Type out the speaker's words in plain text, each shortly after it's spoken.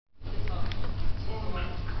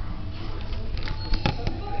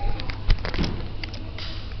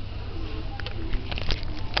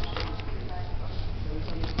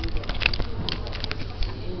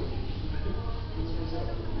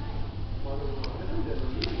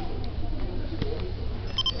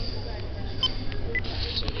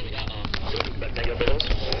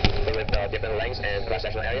lengths and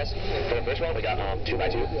cross-sectional areas. For the first one, we got 2 by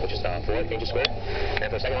 2, which is 4 inches square. And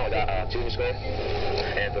for the second one, we got 2 inches square.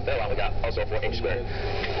 And for the third one, we got also 4 inches square.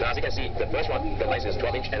 Now, as you can see, the first one, the length is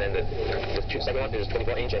 12 inch, and then the second one is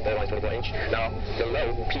 24 inch, and the third one is 24 inch. Now, the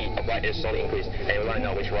load P of y is slowly increased, and we want to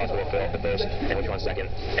know which rods will fill the first and which one second,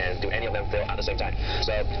 and do any of them fill at the same time.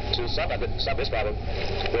 So, to solve this problem,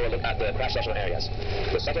 we will look at the cross-sectional areas.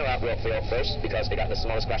 The second rod will fill first because it got the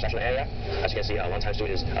smallest cross-sectional area. As you can see, 1 times 2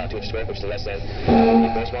 is 2 inches square, which is less than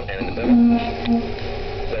the first one and then the third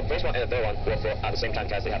one. The first one and the third one will fill at the same time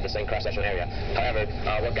because they have the same cross-sectional area. However,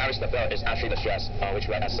 what guarantees the flow is actually the stress, which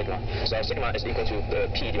we write as sigma. So sigma is equal to the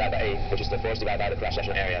P divided by A, which is the force divided by the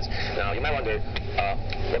cross-sectional areas. Now, you might wonder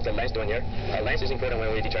what's the length doing here. Length is important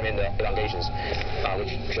when we determine the elongations,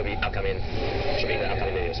 which should be in the upcoming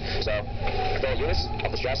videos. So, the units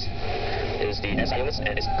of the stress is the SI units,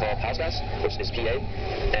 and it's called Pascals, which is PA,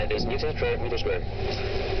 and is newtons per meter squared.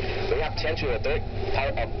 We have 10 to the third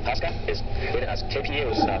power of Pascal is written as kPa,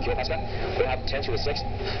 which is kilopascal. We have 10 to the sixth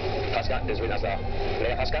Pascal is written as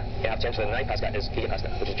megapascal. We have 10 to the ninth Pascal is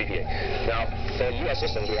gigapascal, which is GPa. Now, for US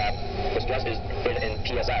systems, we have the stress is written in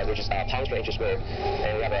PSI, which is pounds per inch squared.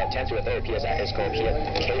 And we have a 10 to the third PSI is called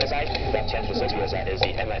KSI. We have 10 to the sixth PSI is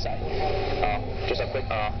the MSI. Just a quick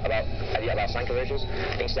idea about sign conversions.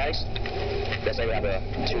 In statics, let's say we have a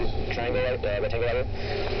two rectangle level.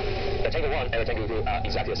 Rectangle 1 and rectangle 2 are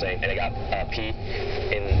exactly the same, and they got P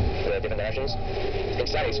in the different directions. In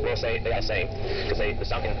statics, we'll say they are the same, because the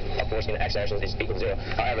sum of force in the x direction is equal to 0.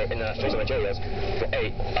 However, in the strength of materials, for A,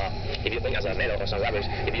 if you think as a metal or some rubbers,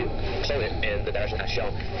 if you hold it in the direction as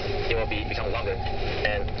shown, it will become longer,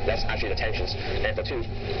 and that's actually the tensions. And for 2,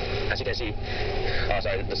 as you can see,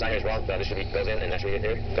 sorry, the sign here is wrong, but this should goes in, and actually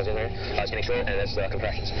here goes in there. It's getting short, and that's the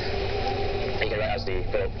compressions. And you can write as the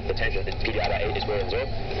tension, P divided by 8 is greater than 0,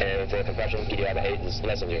 and for compression, P divided by 8 is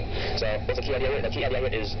less than 0. So what's the key idea here? The key idea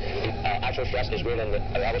here is if actual stress is greater than the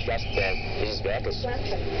allowable stress, then this is bad, because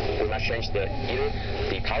we must change either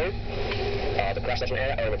the power, the cross-section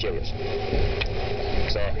area, or the materials.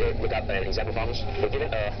 So here we got an example problems. We're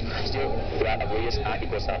given a steel rod of radius R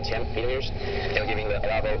equals 10 millimeters, and we're giving the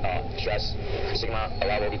allowable stress sigma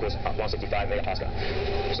allowable equals 165 megapascal.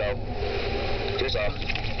 So here's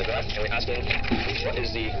the graph, and we're asking what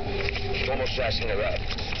is the normal stress in the rod,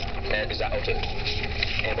 and is that okay?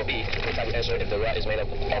 And for B, we try to answer if the rod is made up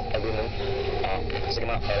of aluminum,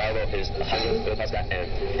 sigma allowable is 100 kilopascal, and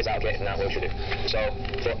is that okay? If not, what we should do. So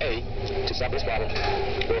for A, to solve this problem,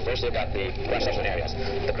 we'll first look at the cross-sectional areas.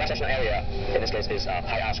 The cross-sectional area in this case is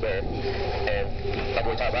pi r squared, and like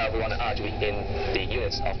we talked about, we want the r to be in the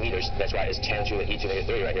units of meters. That's why it's 10 to the e to the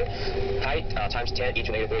negative 3 right here. Pi times 10 e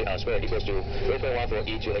to the negative 3 squared equals to 3.14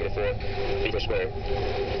 e to the negative 4 meter squared.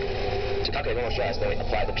 To calculate normal stress, then we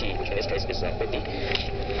apply the P, which in this case is 50.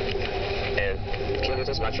 And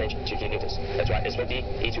kilonewtons must change to kilonewtons. That's why it's 50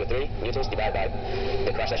 e to the 3 newtons divided by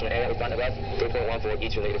the cross-sectional area we found above, 3.14 e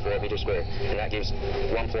to the negative 4 meters squared. And that gives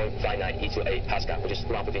 1.59 e to a pascal, which is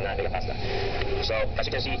 159 megapascal. So as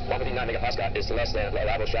you can see, 159 megapascal is less than the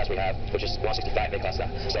allowable stress we have, which is 165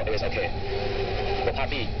 megapascal. So it is okay. For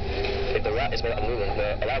part B, if the rod is made of aluminum,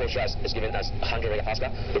 the allowable stress is given as 100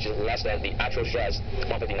 megapascal, which is less than the actual stress,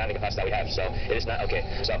 159 megapascal we have. So it is not okay.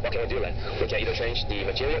 So what can we do then? We can either change the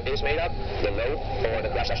material it is made of, the load, or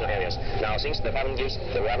the cross-sectional areas. Now, since the problem gives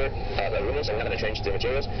the rubber, the aluminum, so we're not going to change the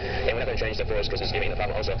materials, and we're not going to change the force because it's given in the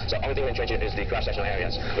problem also. So the only thing we can change is the cross-sectional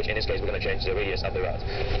areas, which in this case we're going to change the radius of the rod.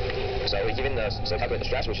 So we're given so calculate the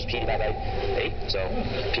stress, which is P divided by 8. So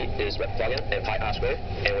P is plug in and pi r squared,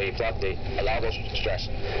 and we plug the allowable stress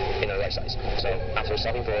in the right size. So after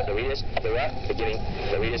solving for the radius of the rod, we're giving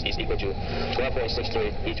the radius is equal to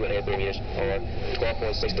 12.63 e to the negative 3 meters, or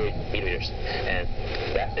 12.63 millimeters. And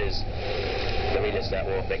that is the radius that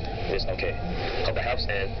will make this okay. Hope that helps,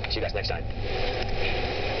 and see you guys next time.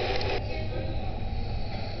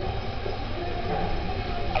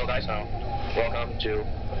 Hello guys, welcome to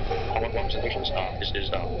homework 1 presentations. This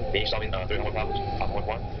is me solving 3 homework problems on homework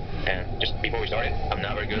 1. And just before we started, I'm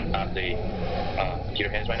not very good at the computer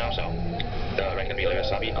hands right now, so the rank can be a little bit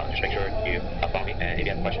sloppy. Just make sure you follow me, and if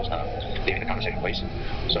you have questions, leave in the comment section, please.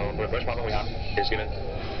 So for the first problem we have is given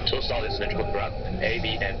two solid cylindrical rod A,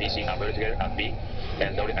 B, and BC are welded together at B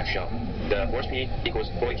and loaded as shown. The force P equals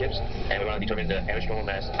 40 kips, and we want to determine the average normal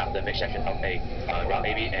mass of the mixed section of A, rod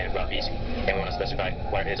AB and rod BC, and we want to specify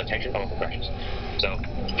whether it is a tension or compressions. So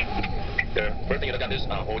the first thing you look at is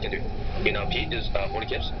what we can do. You know, P is 40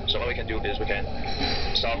 kips, so what we can do is we can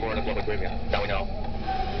solve for the flow equilibrium. Now we know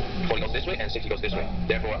 40 goes this way and 60 goes this way.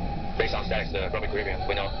 Therefore, based on statics, the flow equilibrium,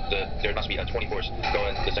 we know there must be a 20 force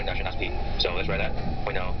going the same direction as P. So let's write that.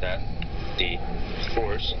 We know that the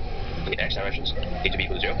force in the x directions need to be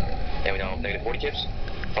equal to 0. And we know negative 40 kips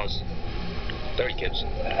plus 30 kips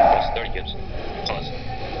plus 30 kips plus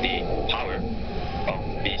the power of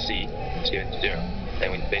BC is given to 0.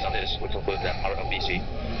 And based on this, we conclude that power of BC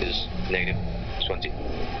is negative 20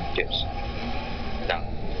 kips. Now,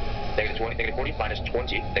 negative 40 minus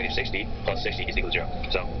 20, negative 60 plus 60 is equal to 0.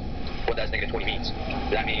 So, what does negative 20 mean?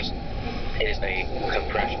 That means it is a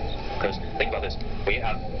compression. Because think about this: when you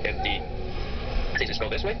have, if the things go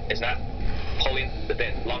this way, it's not pulling the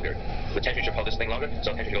thing longer. The tension should pull this thing longer,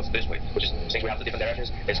 so tension goes this way. Which is, since we have the different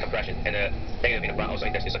directions, it's compression, and the negative in the front also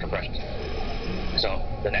is a compression. So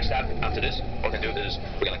the next step after this, what we're gonna do is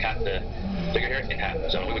we're gonna cut the figure here in half.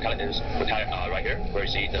 So what we cut it is we cut it right here where you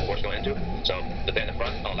see the force going into. So the thing in the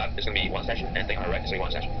front on the left is gonna be one section, and the thing on the right is gonna be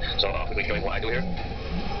one section. So quickly showing what I do here.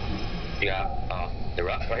 You got the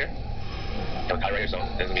rod right here. And we cut it right here, so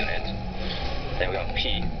there's gonna be the end. Then we got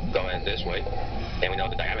P going this way, and we know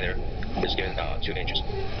the diameter is given 2 inches,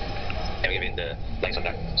 and we're given the length of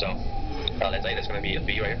that. So let's say there's gonna be a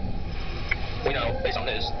B right here. We know, based on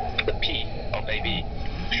this, the P of AB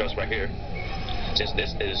shows right here. Since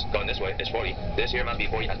this is going this way, it's 40. This here must be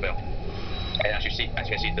 40 as well. And as you can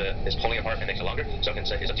see, it's pulling apart and makes it longer, so I can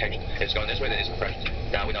say it's a tension. It's going this way, then it's compression.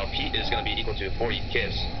 Now we know P is going to be equal to 40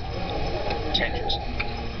 kips tensions.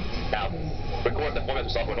 Now, record the formula to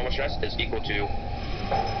solve for normal stress is equal to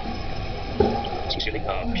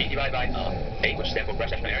P divided by A, which stands for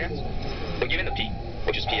cross-sectional area. We're given the P,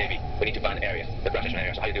 which is PAB. We need to find the area, the cross-sectional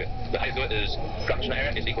area. So how you do it? How you do it is cross-sectional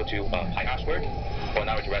area is equal to pi r squared, or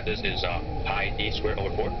now to write this is pi d squared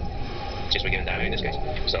over 4, since we're given diameter in this case.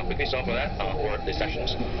 So quickly solve for that for the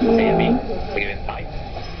sections A and B. We're given pi.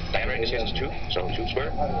 Diameter in this case is 2, so 2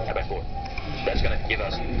 squared divided by 4. That's going to give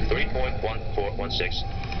us 3.1416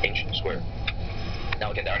 inch squared. Now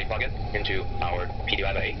we can directly plug it into our P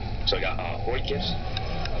divided by A. So we got 40 kips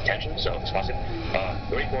tension, so it's positive.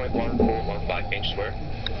 3.1415 inch squared.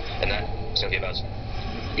 And then it's going to give us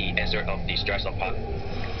the answer of the stress of part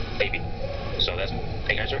AB. So that's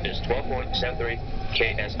the answer is 12.73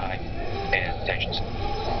 KSI and tensions.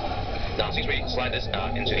 Now since we slide this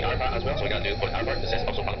into the other part as well, so we got to do for the other part. This is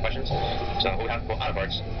also part of questions. So what we have for other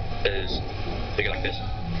parts is figure like this.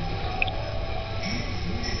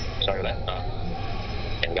 Sorry for that.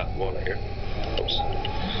 And we got 4 right here. Oops.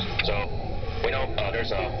 So we know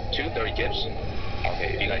there's 2 30 kips.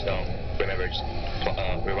 Okay, if you guys don't remember, just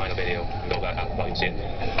rewind the video, go back out while you see it.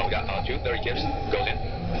 We got 2 30 kips goes in,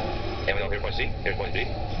 and we know here's point C, here's point B,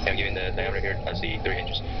 and we're giving the diameter here as the 3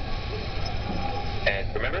 inches.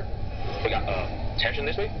 And remember, we got tension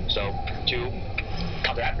this way, so to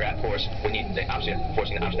counteract that force, we need the opposite force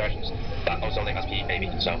in the opposite directions, but also named as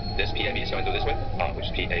PAB. So this PAB is going to do this way, which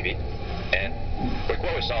is PAB. And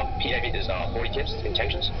what we saw, PAB is 40 kips in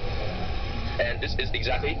tensions. And this is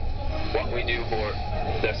exactly what we do for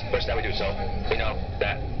the first step we do. So we know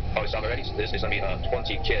that, we saw already, so this is going to be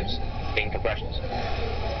 20 kips in compressions.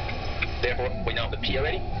 Therefore, we know the P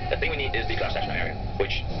already. The thing we need is the cross-sectional area,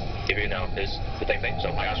 which, if you know, is the same thing.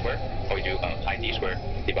 So pi r squared, or we do pi d squared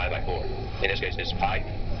divided by 4. In this case, it's pi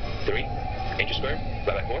 3 inches squared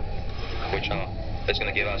divided by 4, which is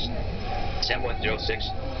going to give us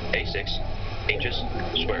 7.0686 inches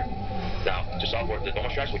squared. Now, to solve for the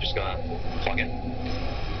normal stress, we're just going to plug in.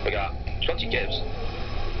 We got 20 kips.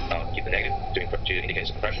 Keep the negative to indicate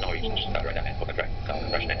it's compression, or you can just write down for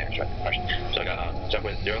compression and compression. So I got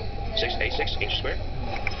 7.0686 inches squared.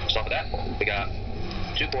 Solve for that. We got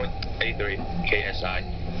 2.83 KSI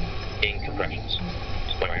in compressions.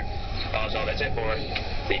 Right here. So that's it for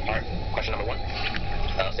the part, question number 1.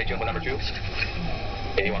 Stay tuned for number 2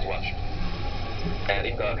 if you want to watch. And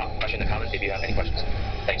leave a question in the comments if you have any questions.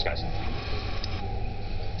 Thanks, guys.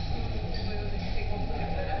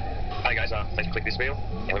 Hi guys, thanks for clicking this video,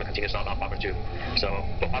 and we're going to continue to solve our problem 2. So,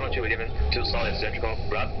 for problem 2, we're given 2 solid cylindrical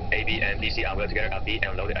rods, AB and BC are welded together at B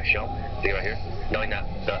and loaded as shown. Figure right here. Knowing that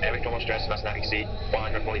the average normal stress must not exceed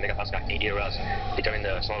 140 megapascal in each rods, determine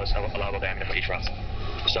the smallest allowable diameter for each rod.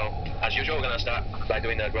 So, as usual, we're going to start by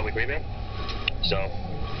doing the Grover equilibrium. So,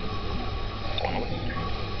 one moment.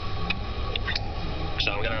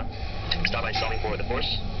 So, we're going to start by solving for the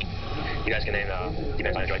force. You guys can name,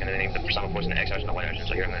 depends on the can name the sum of force in the x direction and y direction.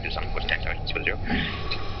 So here I'm going to do sum of force in the x direction is equal to 0.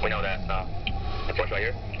 We know that the force right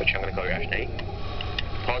here, which I'm going to call reaction A,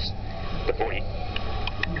 plus the 40,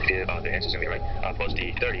 the answer is going to be right, plus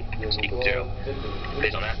the 30 is equal to 0.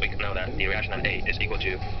 Based on that, we can know that the reaction on A is equal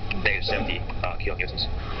to negative 70 kilonewtons,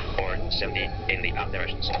 or 70 in the opposite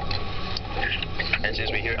directions. And since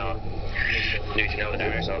we here need to know the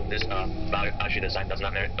diameter, so this value, actually the sign does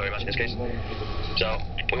not matter very much in this case. So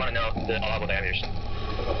we want to know the allowable diameters.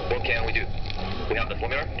 what can we do? We have the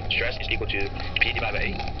formula, stress is equal to P divided by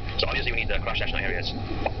A. So obviously we need the cross-sectional areas.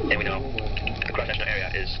 And we know the cross-sectional area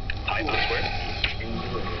is pi r squared.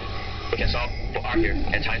 We can solve for r here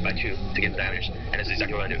and times by 2 to get the diameters. And this is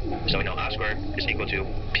exactly what we're going to do. So we know r squared is equal to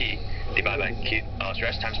P divided by Q,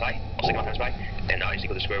 stress times pi, or sigma times pi. And r is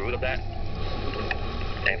equal to the square root of that.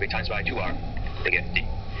 And if we times by 2r, we get d.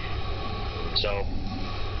 So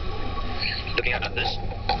looking at this,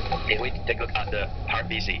 if we take a look at the part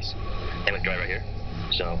BC's, and we draw it right here.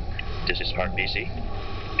 So this is part BC.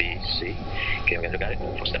 Okay, we're going to look at it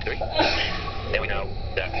for step 3. Then we know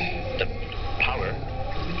that the power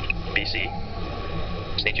BC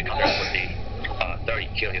is need to counteract with the 30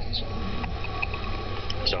 kilonewtons.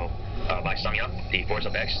 So by summing up the force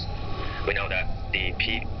of X, we know that the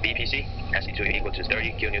BPC has to be equal to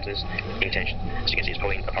 30 kilonewtons in tension. So you can see it's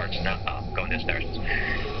pulling apart, not going this direction.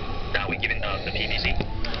 Now we're given the PVC.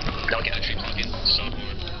 Now we can actually plug in some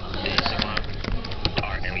the sigma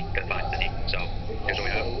R and we can find the D. So here's what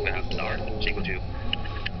we have. We have R is equal to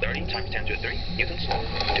 30 times 10 to the 3 newtons. To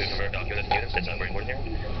convert units to newtons, that's very important here.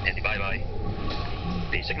 And divide by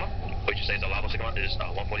the sigma, which says the allowable sigma is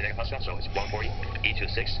 140 megapascal, so it's 140 e to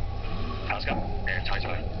the 6 Pascal, and times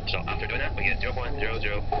by. So after doing that, we get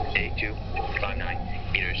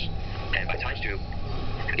 0.00829 meters. And by times 2,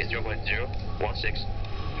 we get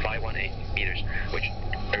 0.016518 meters, which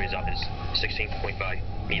the result is 16.5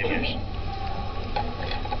 meters.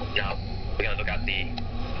 Now, we're going to look at the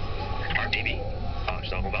part AB.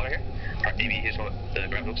 So move out right here. Part AB, here's what the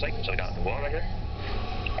graph looks like. So we got the wall right here,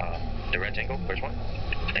 the rectangle, first one.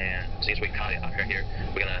 And since we cut it out right here,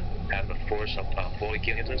 we're going to have a force of 40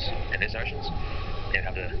 kilonewtons in this direction, and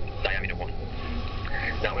have the diameter 1.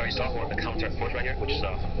 Now we already saw for the counter force right here, which is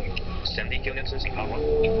 70 kilonewtons in power 1.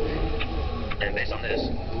 And based on this,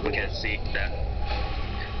 we can see that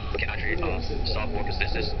we can actually solve for, because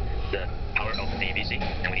this is the power of the VC,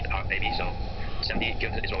 and we need the power of AB, so 70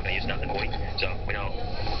 kilonewtons is what we're going to use, not the 40. So we know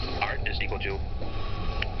R is equal to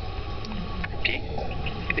P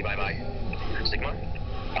divided by sigma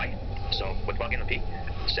pi. So we plug in the P,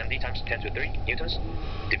 70 times 10 to the 3 newtons,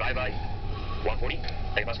 divided by 140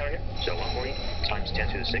 megapascal right here. So 140 times 10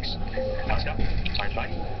 to the 6 Pascal times pi.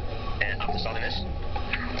 And after solving this,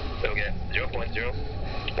 we'll get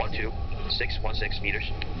 0.012616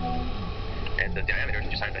 meters. And the diameter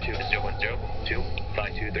just times by 2 is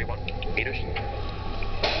 0.025231 meters.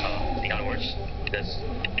 In other words, that's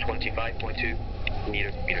 25.2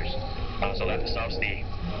 meters. So that solves the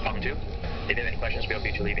problem 2. If you have any questions, feel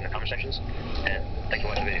free to leave in the comment sections. And thanks for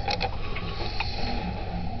watching the video.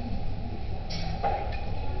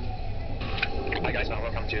 Hi guys,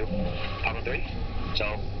 welcome to problem 3.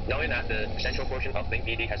 So, knowing that the central portion of link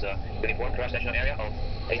BD has a uniform cross-sectional area of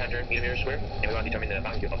 800 millimeters squared, and we want to determine the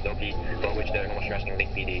magnitude of low P, for which the normal stress in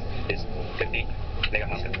link BD is 50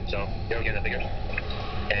 megapascal. So, here we're given the figures,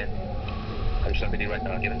 and I'm just going to quickly write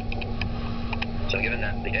given. So, given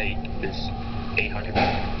that the A is 800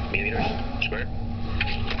 millimeters squared,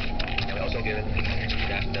 and we're also given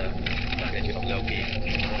that the magnitude of low P,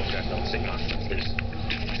 normal stress of sigma, is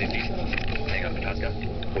 50 megapascal,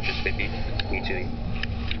 which is 50 e to the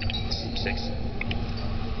 6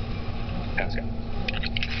 Pascal.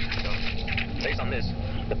 So, based on this,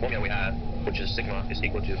 the formula we have, which is sigma is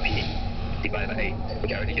equal to P divided by A, we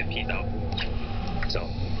can already get P's out. So,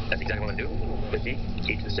 that's exactly what we're going to do. 50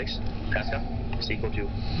 e to the 6 Pascal is equal to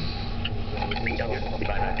P down here divided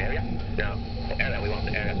by area. Now, for area, we want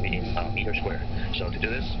the area to be in meter squared. So, to do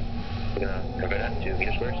this, we're going to convert that to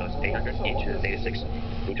meter squared, so it's 800 e to the negative 6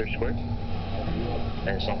 meters squared.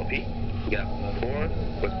 And solve for P, we got 4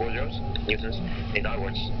 with 4 zeros, newtons. In other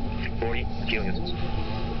words, 40 kilonewtons.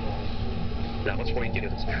 Now, what's 40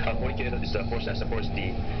 kilonewtons? 40 kilonewtons is the force that supports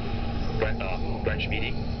the branch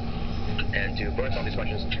BD. And to further solve these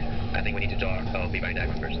questions, I think we need to draw a V-body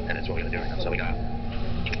diagram first, and that's what we're going to do right now. So we got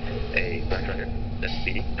a branch right here, that's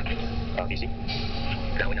BD, BC.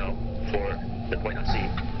 Now we know for the point on C,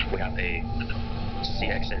 we have a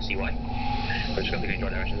CX and CY. We're just going to quickly draw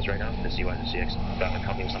directions right now, the CY and the CX. But I'm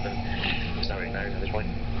copying something, it's not really mattering at this point.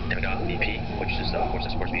 And we got VP, which is the force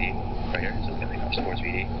that supports VD, right here. So we're going to make supports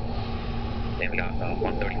VD. And we got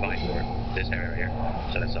 135 for this area right here.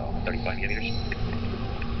 So that's 35 millimeters.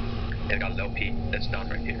 And we got low P, that's down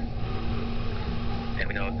right here. And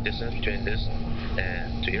we know the distance between this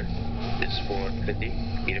and to here is 450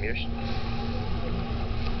 millimeters.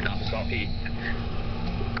 Now to solve P,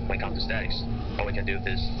 when it comes to statics, all we can do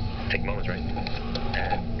is take moments, right?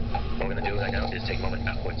 And what we're going to do right now is take moment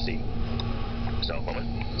at point C. So moment,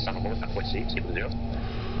 sum of moment at point C is equal to 0.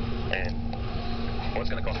 And what's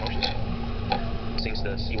going to cause motion? since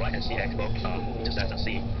the Cy and Cx both intersect on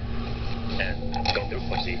C and go through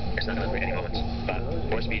point C, it's not going to create any moments. But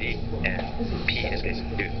force BD and P in this case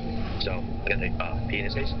do. So we're going to take P in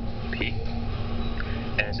this case, P.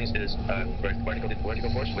 And since it is vertical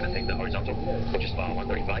force, we're going to take the horizontal, which is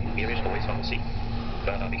 135 meters away from C.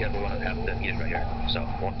 But be careful, we want to have the meters right here. So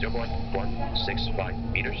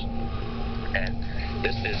 0.165 meters. And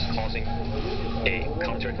this is causing a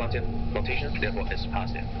counter-clockwise rotation, therefore it's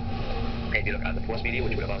positive. And if you look at the force BD,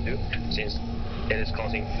 which we're about to do, since it is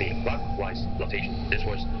causing the clockwise rotation, this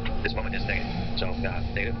moment is negative. So we have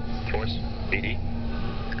negative force BD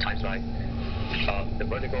times by the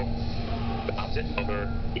vertical, the opposite over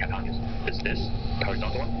the hypotenuse. This is the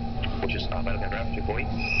horizontal one, which is by looking at graph 240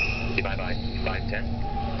 divided by 510,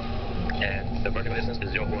 and the vertical distance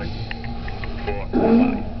is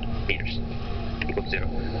 0.445 meters equal to 0.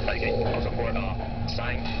 Okay, also for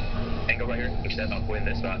sine angle right here, instead of putting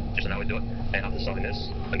this, just now we do it, and after solving this,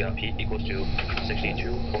 I got P equals to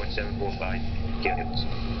 62.745 kilonewtons.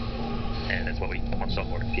 And that's what we want to solve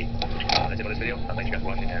for, P. That's it for this video. Thanks you guys for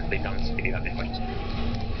watching, and leave comments if you have any questions.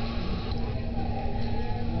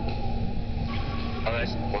 Alright,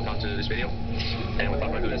 welcome to this video, and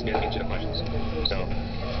without further ado, let's get into the questions. So,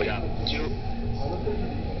 we got two.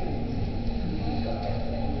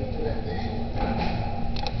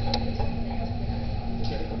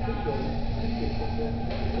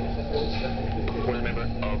 One member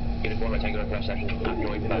of uniform rectangular cross section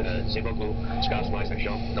joined by the single glue Scott's lines are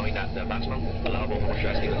shown, knowing that the maximum allowable normal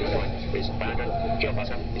stress in the joint is 500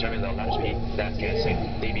 kilopascal. Determine the lattice P that can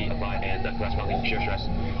safely be applied and the corresponding shear stress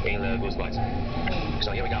in the glue splice.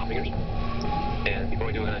 So here we got our figures, and before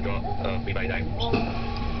we do, we're going to draw free body diagrams.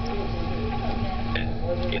 And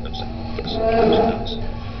get those.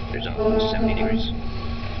 There's 70 degrees,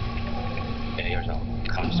 and here's our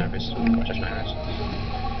cotton surface cross section lines.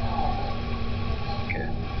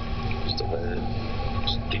 The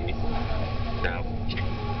D. Now,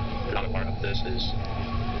 another part of this is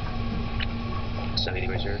 70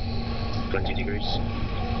 degrees here, 20 degrees.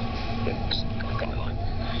 It's dotted line.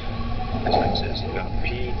 This next is we got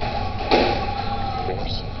P,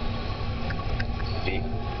 force, V,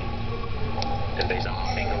 and based on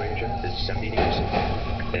angle relationship is 70 degrees,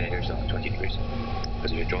 and here's 20 degrees.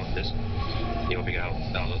 Because if you draw this, you'll figure out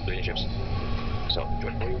all those relationships. So,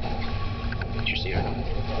 join for you. What you see here.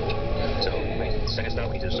 So, second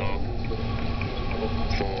step, we need to solve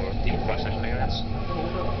for the cross-section areas.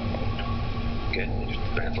 Okay, just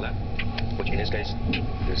graph for that. Which in this case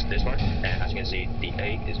is this part, and as you can see, the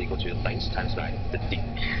A is equal to length times by the D.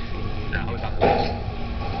 Now, how we found the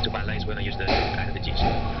length? To find length, we're going to use the identities,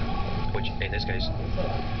 which in this case,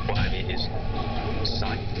 for IB is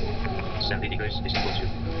sine 70 degrees is equal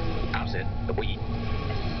to opposite of W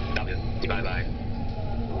divided by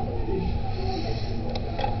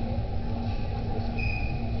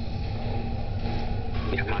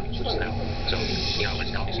we have hypotenuse, which is now. So,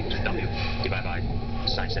 length now is equal to W divided by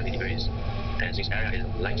sine 70 degrees. And since area is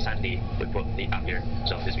length times D, we put the up here.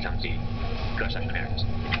 So this becomes the cross-section areas.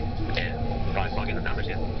 And by plugging the numbers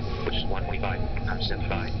in, which is 125 times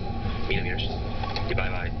 75 millimeters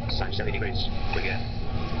divided by sine 70 degrees, we get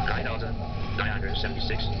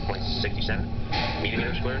 9,976.67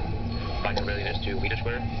 millimeters squared. By converting this to meter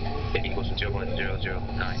squared, it equals to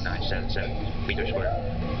 0.009977 meters squared.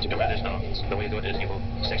 To convert this, the way to do it is equal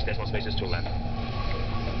 6 decimal spaces to 11.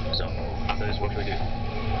 So after this, what should we do?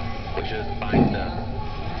 We should find the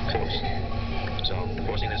force. So the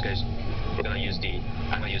force in this case, I'm going to use the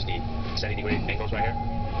 70-degree angles right here,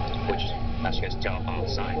 which, as you guys can tell,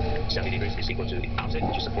 sine 70 degrees is equal to the opposite,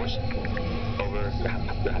 which is the force, over the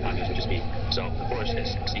hypotenuse, which is P. So the force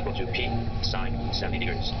is equal to P sine 70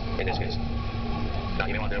 degrees in this case. Now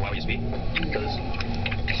you may wonder why we use P, because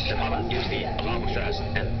the problem is the allowable stress,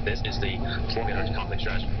 and this is the formula to complex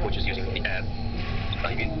stress, which is using the F.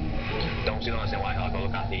 If you still don't understand why, go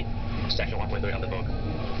look at the section 1.3 of the book.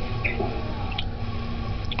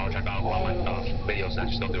 I'll check out one of my videos that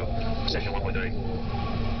just go through section 1.3.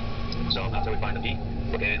 So after we find the P,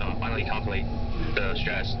 we can finally calculate the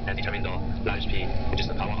stress and determine the lattice P, which is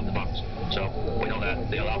the power of the box. So we know that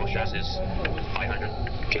the allowable stress is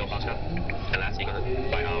 500 kilopascal, and that's equal to,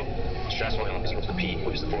 by our stress formula, is equal to P,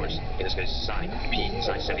 which is the force, in this case sine P,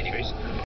 sine 70 degrees.